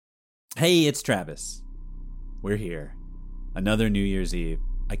Hey, it's Travis. We're here. Another New Year's Eve.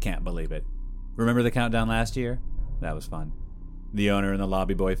 I can't believe it. Remember the countdown last year? That was fun. The owner and the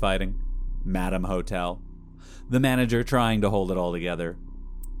lobby boy fighting. Madam Hotel. The manager trying to hold it all together.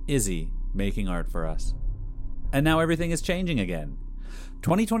 Izzy making art for us. And now everything is changing again.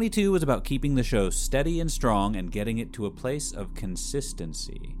 2022 was about keeping the show steady and strong and getting it to a place of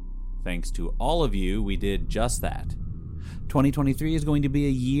consistency. Thanks to all of you, we did just that. 2023 is going to be a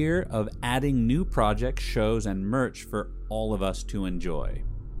year of adding new projects, shows, and merch for all of us to enjoy.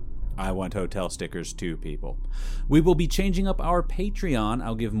 I want hotel stickers too, people. We will be changing up our Patreon.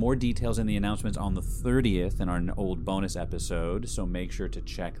 I'll give more details in the announcements on the 30th in our old bonus episode, so make sure to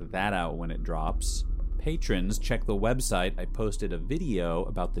check that out when it drops. Patrons, check the website. I posted a video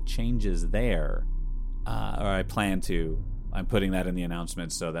about the changes there. Or I plan to. I'm putting that in the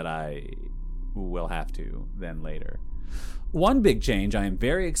announcements so that I will have to then later. One big change I am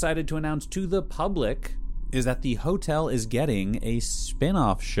very excited to announce to the public is that the hotel is getting a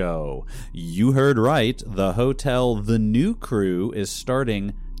spin-off show. You heard right, the hotel The New Crew is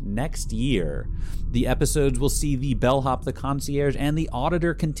starting next year. The episodes will see the bellhop, the concierge, and the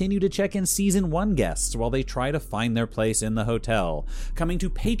auditor continue to check in season 1 guests while they try to find their place in the hotel. Coming to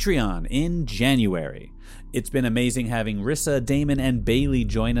Patreon in January. It's been amazing having Rissa, Damon, and Bailey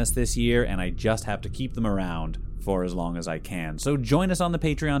join us this year, and I just have to keep them around for as long as I can. So join us on the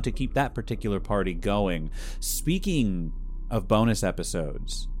Patreon to keep that particular party going. Speaking of bonus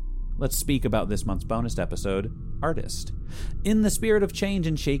episodes, let's speak about this month's bonus episode, Artist. In the spirit of change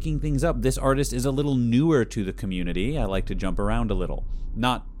and shaking things up, this artist is a little newer to the community. I like to jump around a little.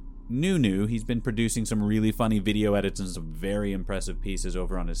 Not new. He's been producing some really funny video edits and some very impressive pieces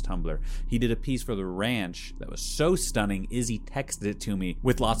over on his Tumblr. He did a piece for The Ranch that was so stunning, Izzy texted it to me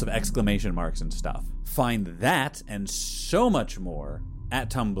with lots of exclamation marks and stuff. Find that and so much more at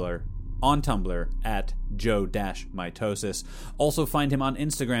Tumblr, on Tumblr at Joe-Mitosis. Also find him on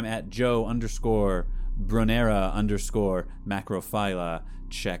Instagram at Joe_Brunera_Macrophylla.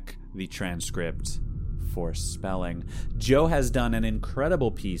 Check the transcript for spelling. Joe has done an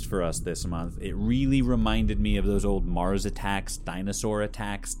incredible piece for us this month. It really reminded me of those old Mars Attacks, Dinosaur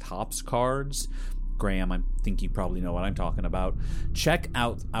Attacks, Topps cards. Graham, I think you probably know what I'm talking about. Check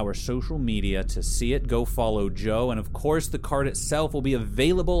out our social media to see it. Go follow Joe. And of course, the card itself will be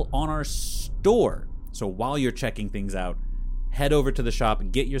available on our store. So while you're checking things out, head over to the shop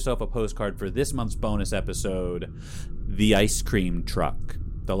and get yourself a postcard for this month's bonus episode, The Ice Cream Truck.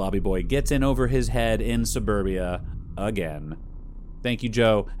 The lobby boy gets in over his head in suburbia again. Thank you,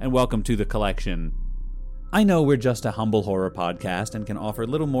 Joe, and welcome to the collection. I know we're just a humble horror podcast and can offer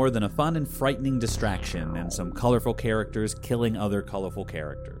little more than a fun and frightening distraction and some colorful characters killing other colorful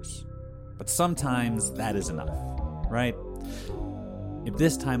characters. But sometimes that is enough, right? If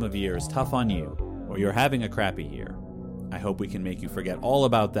this time of year is tough on you, or you're having a crappy year, I hope we can make you forget all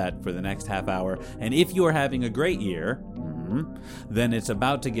about that for the next half hour. And if you are having a great year, then it's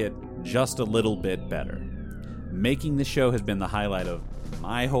about to get just a little bit better. Making the show has been the highlight of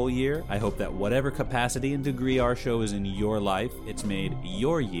my whole year. I hope that whatever capacity and degree our show is in your life, it's made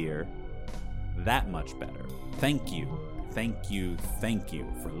your year that much better. Thank you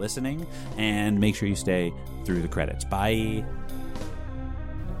for listening, and make sure you stay through the credits. Bye.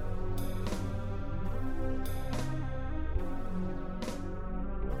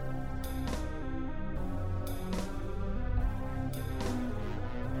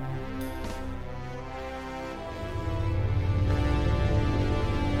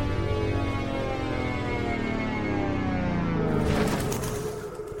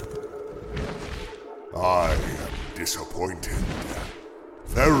 I am disappointed.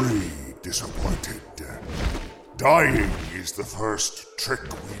 Very disappointed. Dying is the first trick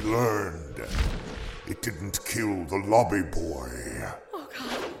we learned. It didn't kill the lobby boy. Oh,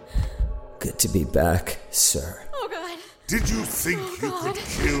 God. Good to be back, sir. Oh, God. Did you think you could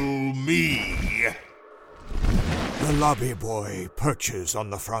kill me? The lobby boy perches on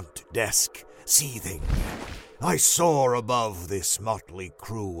the front desk, seething. I soar above this motley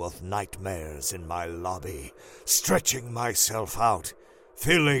crew of nightmares in my lobby, stretching myself out,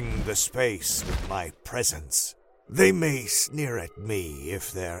 filling the space with my presence. They may sneer at me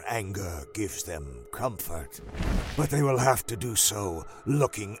if their anger gives them comfort, but they will have to do so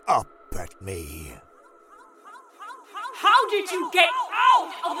looking up at me. How did you get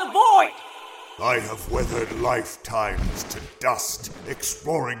out of the void? I have weathered lifetimes to dust,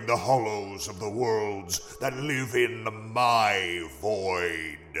 exploring the hollows of the worlds that live in my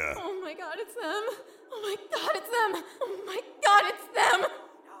void. Oh my God, it's them. Oh my God, it's them. Oh my God, it's them.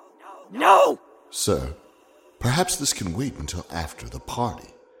 No! Sir, perhaps this can wait until after the party.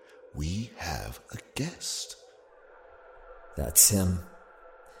 We have a guest. That's him.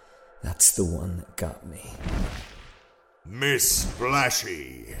 That's the one that got me. Miss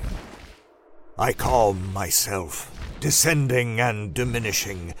Splashy. I calm myself, descending and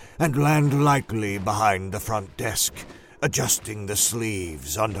diminishing, and land lightly behind the front desk, adjusting the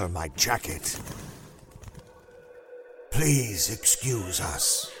sleeves under my jacket. Please excuse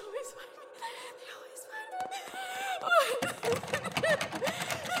us.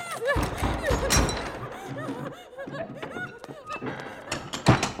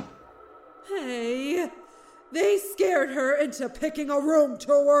 Hey, they scared her into picking a room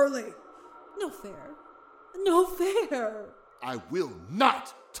too early. No fair. No fair. I will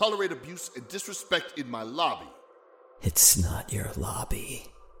not tolerate abuse and disrespect in my lobby. It's not your lobby.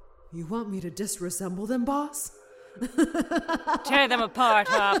 You want me to disresemble them, boss? Tear them apart,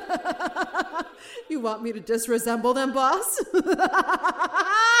 Hop. You want me to disresemble them, boss?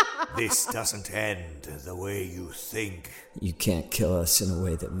 This doesn't end the way you think. You can't kill us in a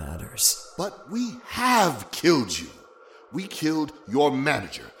way that matters. But we have killed you. We killed your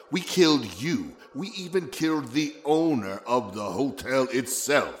manager. We killed you. We even killed the owner of the hotel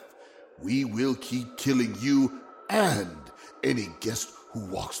itself. We will keep killing you and any guest who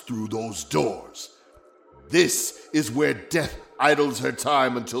walks through those doors. This is where death idles her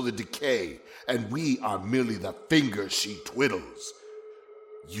time until the decay, and we are merely the fingers she twiddles.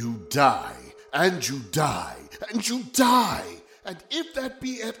 You die, and you die, and you die. And if that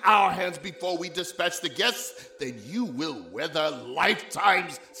be at our hands before we dispatch the guests, then you will weather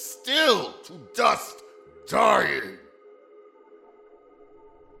lifetimes still to dust, dying.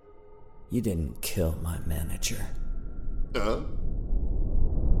 You didn't kill my manager. Huh?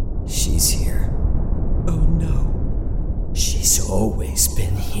 She's here. Oh no. She's always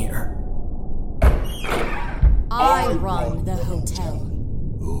been here. I run the hotel.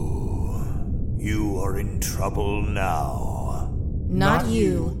 Ooh, you are in trouble now. Not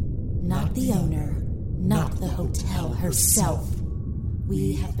you, not the owner, not the hotel herself.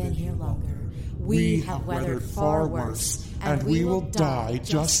 We have been here longer. We have weathered far worse, and we will die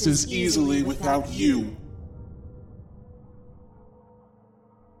just as easily without you.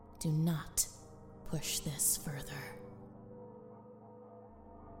 Do not push this further.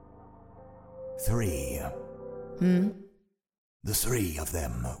 3. The 3 of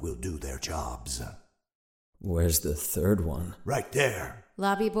them will do their jobs. Where's the third one? Right there.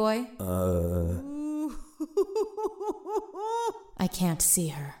 Lobby boy? I can't see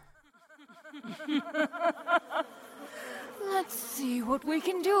her. Let's see what we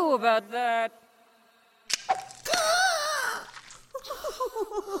can do about that.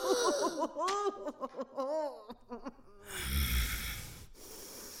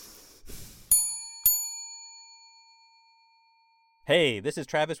 Hey, this is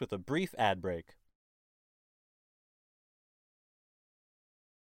Travis with a brief ad break.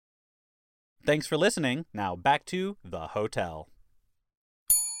 Thanks for listening. Now back to the hotel.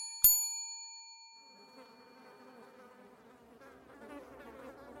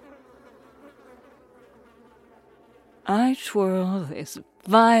 I twirl this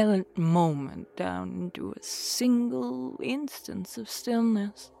violent moment down into a single instance of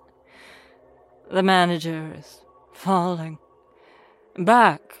stillness. The manager is falling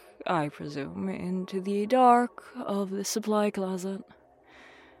back, I presume, into the dark of the supply closet.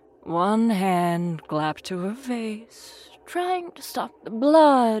 One hand clapped to her face, trying to stop the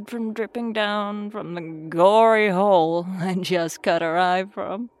blood from dripping down from the gory hole I just cut her eye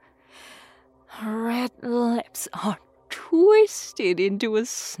from. Her red lips are twisted into a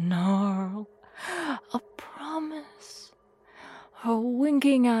snarl, a promise. Her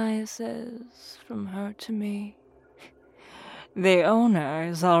winking eye says from her to me. The owner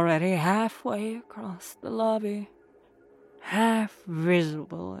is already halfway across the lobby, half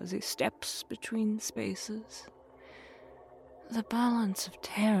visible as he steps between spaces. The balance of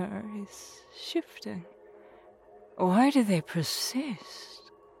terror is shifting. Why do they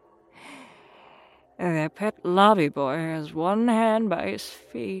persist? Their pet lobby boy has one hand by his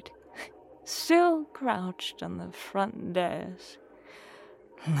feet, still crouched on the front desk,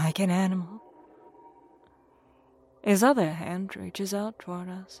 like an animal. His other hand reaches out toward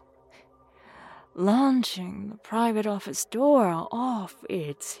us, launching the private office door off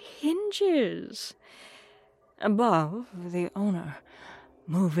its hinges. Above, the owner,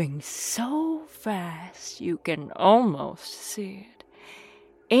 moving so fast you can almost see it,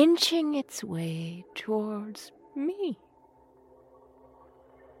 inching its way towards me.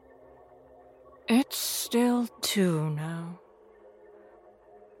 It's still 2 now.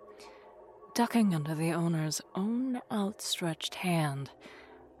 Ducking under the owner's own outstretched hand,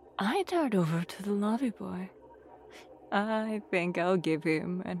 I dart over to the lobby boy. I think I'll give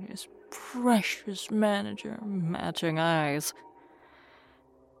him and his precious manager matching eyes.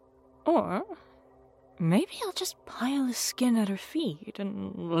 Or maybe I'll just pile his skin at her feet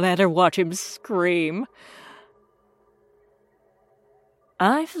and let her watch him scream.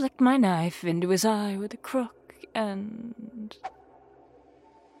 I flick my knife into his eye with a crook, and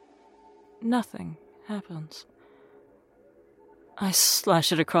nothing happens. I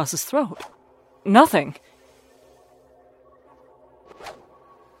slash it across his throat. Nothing.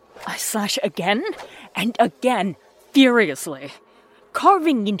 I slash again and again, furiously,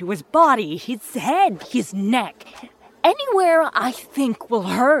 carving into his body, his head, his neck. Anywhere I think will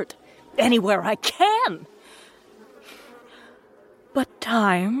hurt. Anywhere I can. But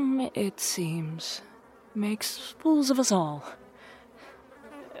time, it seems, makes fools of us all.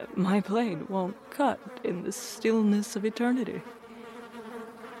 My blade won't cut in the stillness of eternity.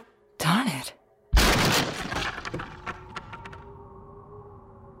 Darn it.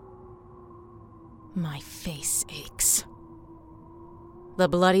 My face aches. The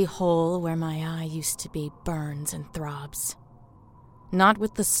bloody hole where my eye used to be burns and throbs. Not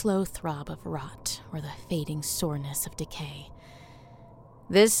with the slow throb of rot or the fading soreness of decay.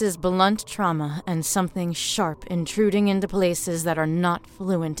 This is blunt trauma and something sharp intruding into places that are not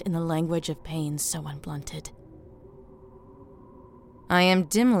fluent in the language of pain so unblunted. I am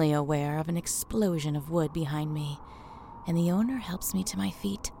dimly aware of an explosion of wood behind me, and the owner helps me to my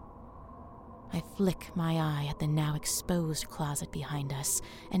feet. I flick my eye at the now exposed closet behind us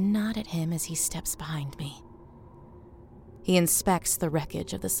and nod at him as he steps behind me. He inspects the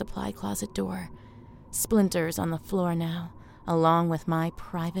wreckage of the supply closet door, splinters on the floor now, along with my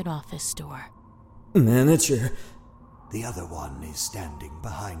private office door. Manager. The other one is standing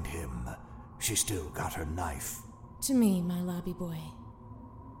behind him. She still got her knife. To me, my lobby boy.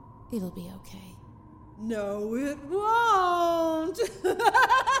 It'll be okay. No, it won't.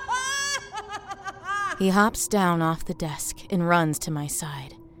 He hops down off the desk and runs to my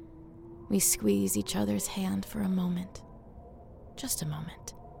side. We squeeze each other's hand for a moment. Just a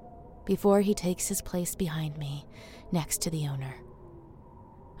moment. Before he takes his place behind me, next to the owner.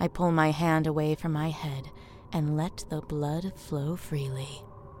 I pull my hand away from my head and let the blood flow freely.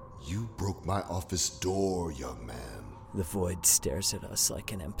 You broke my office door, young man. The void stares at us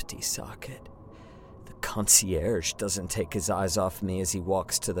like an empty socket. The concierge doesn't take his eyes off me as he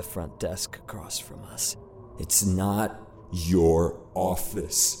walks to the front desk across from us. It's not your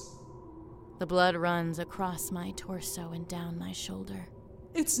office. The blood runs across my torso and down my shoulder.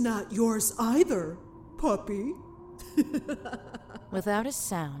 It's not yours either, puppy. Without a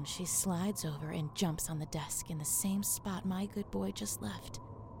sound, she slides over and jumps on the desk in the same spot my good boy just left.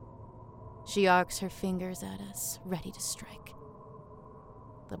 She arcs her fingers at us, ready to strike.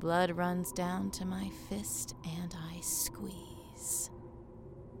 The blood runs down to my fist, and I squeeze.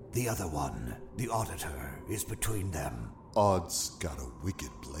 The other one, the auditor, is between them. Odd's got a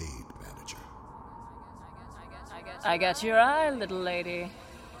wicked blade, manager. I got your eye, little lady.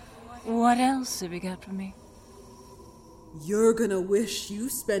 What else have you got for me? You're gonna wish you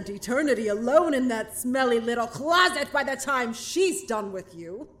spent eternity alone in that smelly little closet by the time she's done with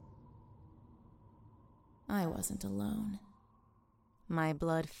you. I wasn't alone. My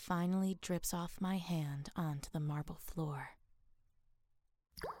blood finally drips off my hand onto the marble floor.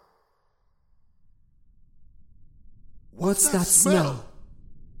 What's that smell?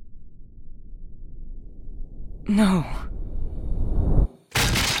 No.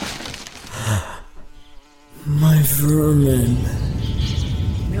 My vermin.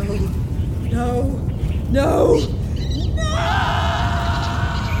 No!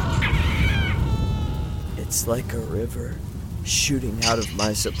 It's like a river, shooting out of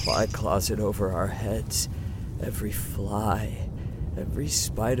my supply closet over our heads. Every fly, every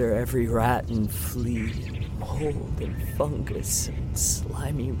spider, every rat and flea, mold and fungus and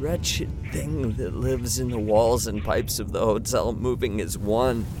slimy, wretched thing that lives in the walls and pipes of the hotel moving as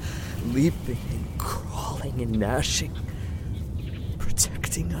one, leaping and crawling and gnashing,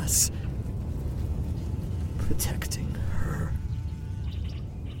 protecting us, protecting her.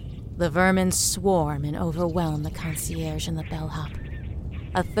 The vermin swarm and overwhelm the concierge and the bellhop.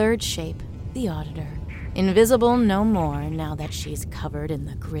 A third shape, the auditor, invisible no more now that she's covered in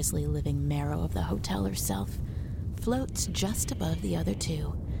the grisly living marrow of the hotel herself, floats just above the other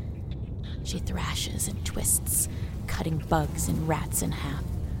two. She thrashes and twists, cutting bugs and rats in half,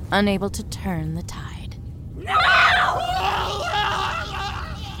 unable to turn the tide.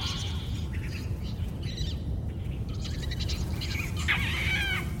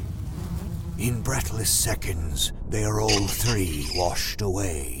 In breathless seconds, they are all three washed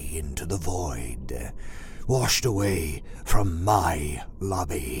away into the void. Washed away from my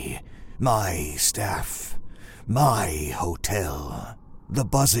lobby, my staff, my hotel. The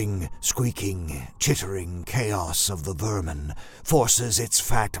buzzing, squeaking, chittering chaos of the vermin forces its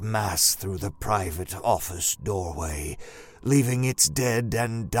fat mass through the private office doorway, leaving its dead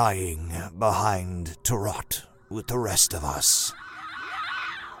and dying behind to rot with the rest of us.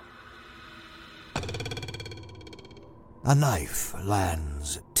 A knife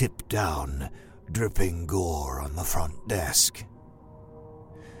lands tip down, dripping gore on the front desk.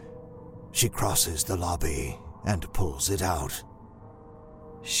 She crosses the lobby and pulls it out.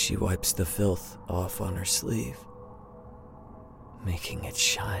 She wipes the filth off on her sleeve, making it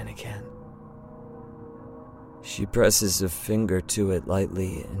shine again. She presses a finger to it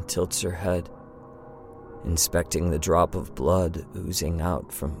lightly and tilts her head, inspecting the drop of blood oozing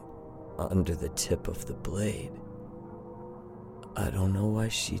out from under the tip of the blade. I don't know why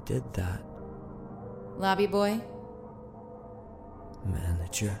she did that. Lobby boy?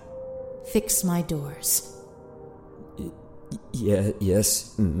 Manager? Fix my doors.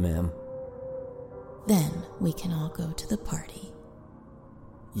 Yes, ma'am. Then we can all go to the party.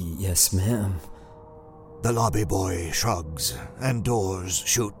 Yes, ma'am. The lobby boy shrugs, and doors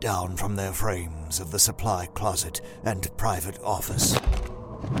shoot down from their frames of the supply closet and private office.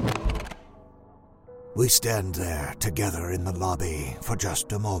 We stand there together in the lobby for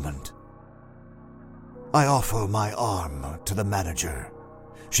just a moment. I offer my arm to the manager.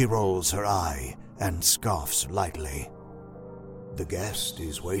 She rolls her eye and scoffs lightly. The guest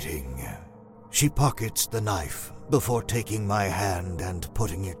is waiting. She pockets the knife before taking my hand and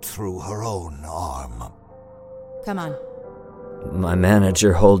putting it through her own arm. Come on. My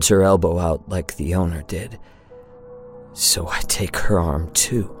manager holds her elbow out like the owner did, so I take her arm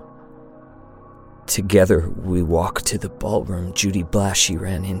too. Together we walk to the ballroom Judy Blashy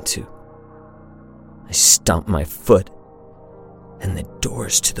ran into. I stomp my foot, and the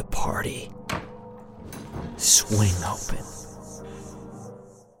doors to the party swing open.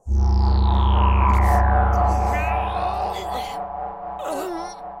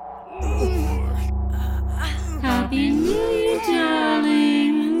 Happy New Year,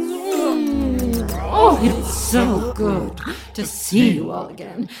 darling. Oh, it's so good to see you all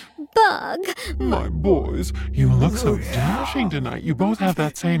again. Bug. My boys, you look so dashing tonight. You both have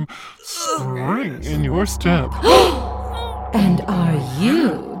that same spring in your step. And are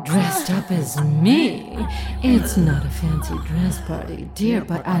you dressed up as me? It's not a fancy dress party, dear,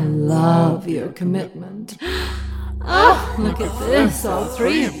 but I love your commitment. Oh, look at this, all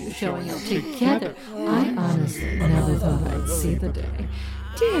three of you showing up together. I honestly never thought I'd see the day.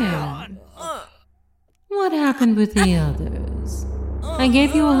 Dear, what happened with the others? I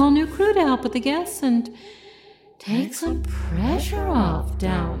gave you a whole new crew to help with the guests and take some pressure off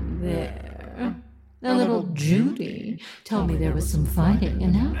down there. The little Judy told me there was some fighting,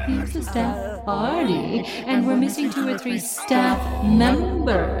 and now here's a staff party, and we're missing 2 or 3 staff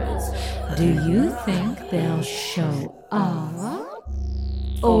members. Do you think they'll show up?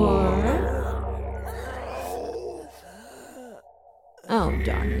 Or... Oh,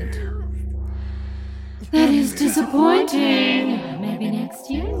 darn it. That is disappointing. Maybe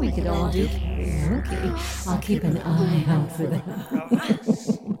next year we could all do karaoke. I'll keep an eye out for them.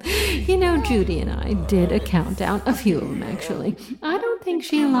 You know, Judy and I did a countdown, a few of them actually. I don't think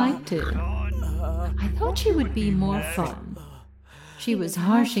she liked it. I thought she would be more fun. She was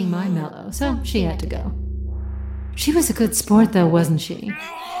harshing my mellow, so she had to go. She was a good sport though, wasn't she?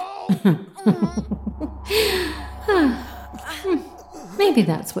 Maybe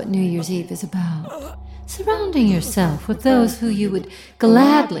that's what New Year's Eve is about. Surrounding yourself with those who you would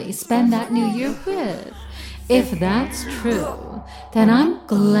gladly spend that New Year with. If that's true, then I'm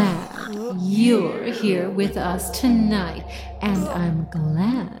glad you're here with us tonight. And I'm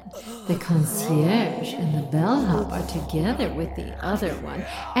glad the concierge and the bellhop are together with the other one.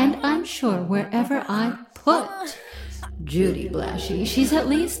 And I'm sure wherever I put Judy Blashy, she's at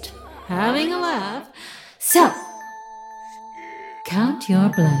least having a laugh. So, count your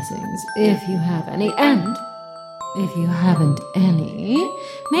blessings if you have any, and if you haven't any,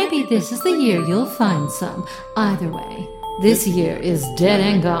 maybe this is the year you'll find some. Either way, this year is dead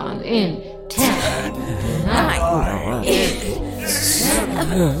and gone in 10, 9, 8,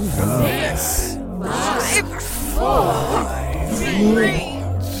 7, 6, 5, 4, 3,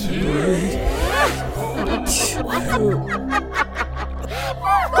 2.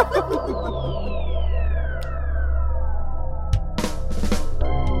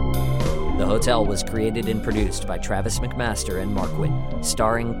 The Hotel was created and produced by Travis McMaster and Mark Whitten,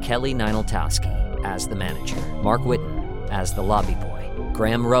 starring Kelly Nineltowski as the manager, Mark Whitten as the lobby boy,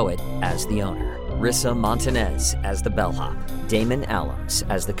 Graham Rowett as the owner, Rissa Montanez as the bellhop, Damon Allums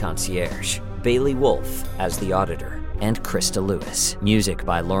as the concierge, Bailey Wolf as the auditor, and Krista Lewis. Music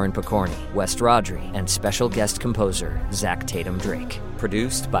by Lauren Picorni, West Rodri, and special guest composer Zach Tatum Drake.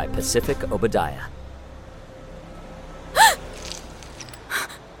 Produced by Pacific Obadiah.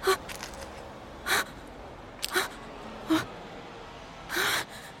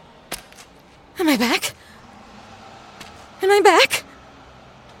 Am I back? Am I back?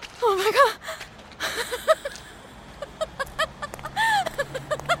 Oh my god.